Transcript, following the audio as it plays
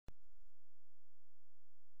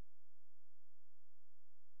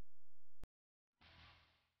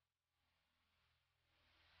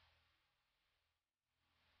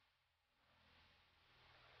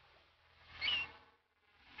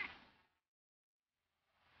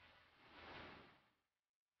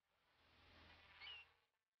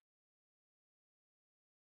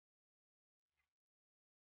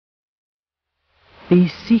Be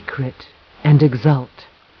secret and exult.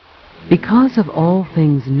 Because of all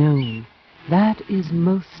things known, that is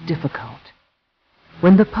most difficult.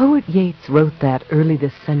 When the poet Yeats wrote that early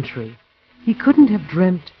this century, he couldn't have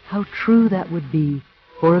dreamt how true that would be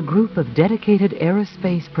for a group of dedicated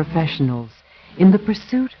aerospace professionals in the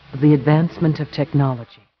pursuit of the advancement of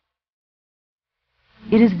technology.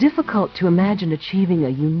 It is difficult to imagine achieving a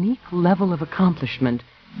unique level of accomplishment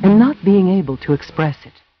and not being able to express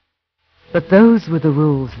it. But those were the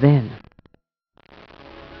rules then.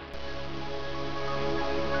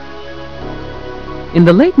 In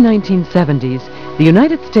the late 1970s, the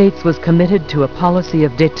United States was committed to a policy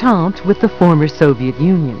of détente with the former Soviet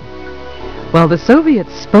Union. While the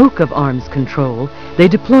Soviets spoke of arms control, they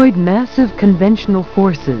deployed massive conventional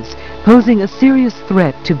forces, posing a serious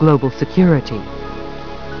threat to global security.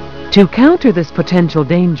 To counter this potential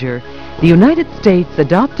danger, the United States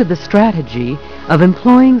adopted the strategy of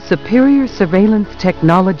employing superior surveillance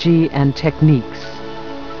technology and techniques.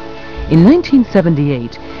 In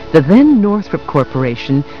 1978, the then Northrop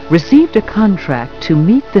Corporation received a contract to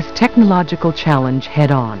meet this technological challenge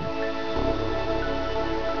head-on.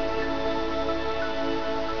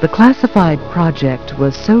 The classified project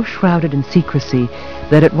was so shrouded in secrecy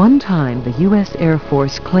that at one time the U.S. Air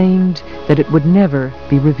Force claimed that it would never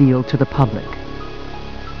be revealed to the public.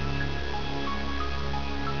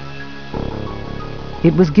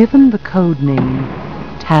 It was given the code name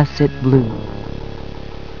Tacit Blue.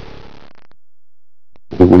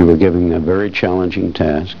 We were given a very challenging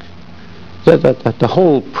task. The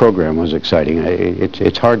whole program was exciting.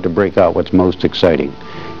 It's hard to break out what's most exciting.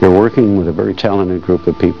 You're working with a very talented group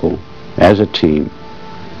of people as a team.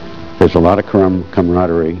 There's a lot of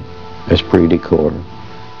camaraderie, esprit de corps.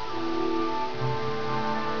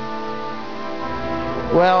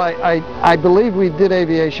 Well, I believe we did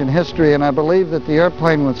aviation history, and I believe that the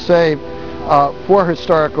airplane was saved for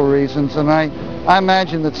historical reasons, and I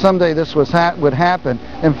imagine that someday this would happen.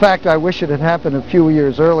 In fact, I wish it had happened a few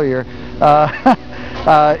years earlier. There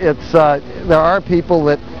are people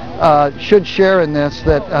that should share in this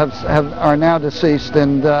that are now deceased,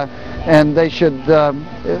 and they should.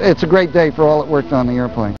 It's a great day for all that worked on the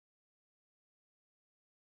airplane.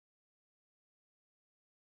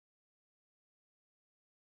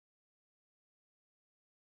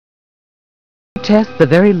 To test the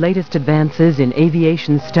very latest advances in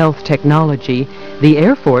aviation stealth technology, the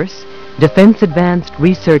Air Force, Defense Advanced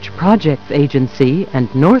Research Projects Agency,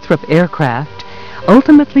 and Northrop Aircraft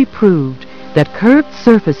ultimately proved that curved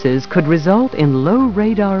surfaces could result in low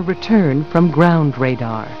radar return from ground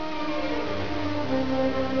radar.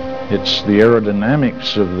 It's the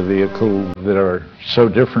aerodynamics of the vehicle that are so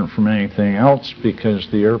different from anything else, because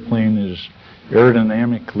the airplane is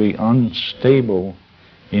aerodynamically unstable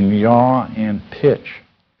in yaw and pitch.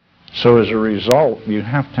 So as a result, you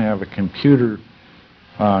have to have a computer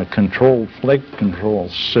controlled flight control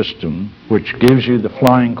system which gives you the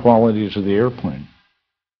flying qualities of the airplane.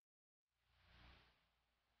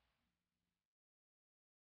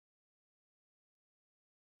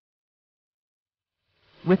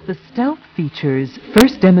 With the stealth features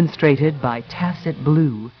first demonstrated by Tacit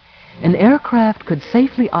Blue, an aircraft could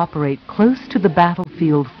safely operate close to the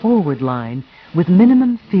battlefield forward line with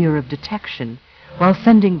minimum fear of detection while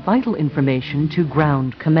sending vital information to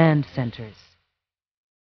ground command centers.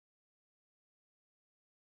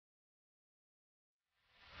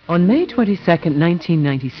 On May 22,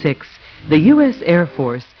 1996, the U.S. Air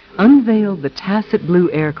Force unveiled the Tacit Blue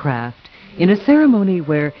aircraft in a ceremony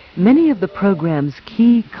where many of the program's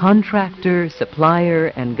key contractor, supplier,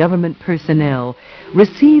 and government personnel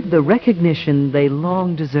received the recognition they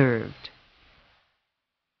long deserved.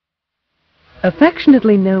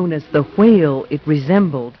 Affectionately known as the whale it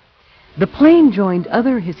resembled, the plane joined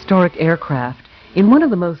other historic aircraft in one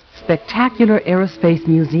of the most spectacular aerospace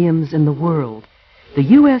museums in the world, the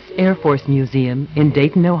U.S. Air Force Museum in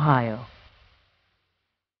Dayton, Ohio.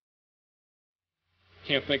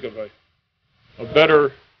 Can't think of a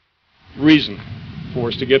better reason for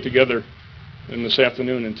us to get together in this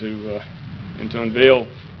afternoon and to unveil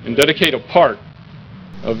and dedicate a part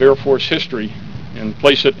of Air Force history and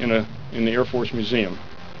place it in the Air Force Museum.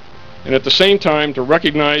 And at the same time to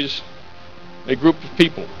recognize a group of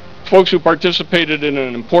people, folks who participated in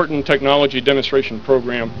an important technology demonstration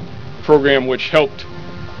program which helped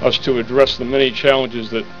us to address the many challenges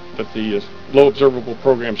that the low observable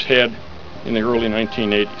programs had in the early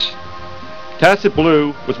 1980s. Tacit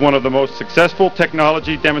Blue was one of the most successful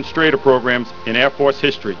technology demonstrator programs in Air Force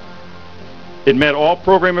history. It met all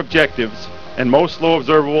program objectives and most low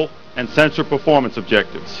observable and sensor performance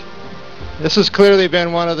objectives. This has clearly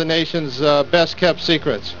been one of the nation's best kept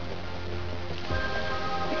secrets.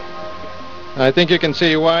 I think you can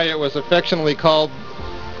see why it was affectionately called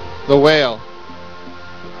the whale.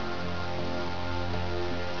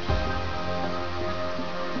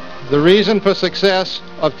 The reason for success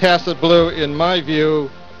of Tacit Blue, in my view,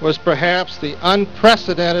 was perhaps the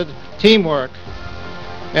unprecedented teamwork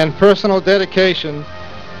and personal dedication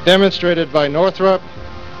demonstrated by Northrop,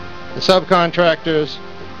 the subcontractors,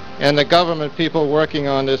 and the government people working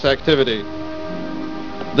on this activity.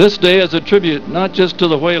 This day is a tribute not just to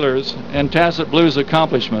the whalers and Tacit Blue's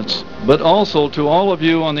accomplishments, but also to all of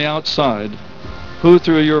you on the outside, who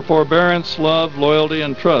through your forbearance, love, loyalty,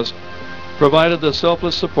 and trust provided the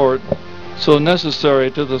selfless support so necessary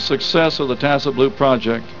to the success of the Tacit Blue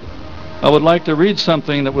project. I would like to read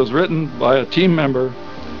something that was written by a team member,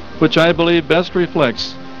 which I believe best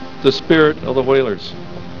reflects the spirit of the whalers.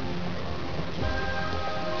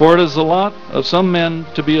 For it is the lot of some men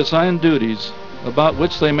to be assigned duties about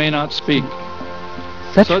which they may not speak.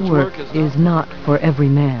 Such work is not for every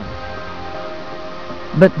man.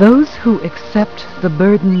 But those who accept the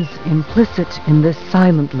burdens implicit in this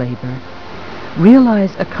silent labor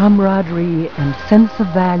realize a camaraderie and sense of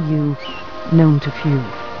value known to few.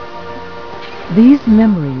 These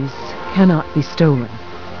memories cannot be stolen.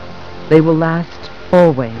 They will last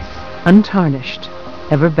always, untarnished,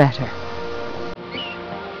 ever better.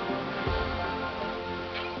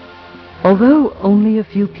 Although only a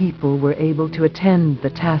few people were able to attend the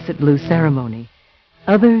Tacit Blue ceremony,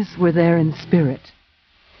 others were there in spirit.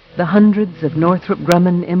 The hundreds of Northrop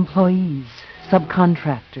Grumman employees,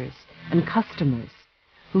 subcontractors, and customers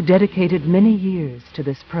who dedicated many years to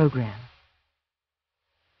this program.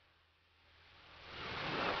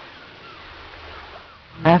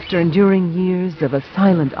 After enduring years of a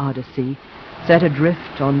silent odyssey, set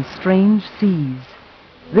adrift on strange seas,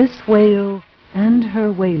 this whale and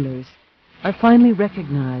her whalers are finally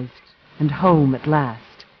recognized and home at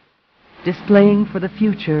last, displaying for the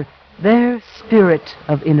future their spirit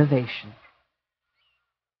of innovation.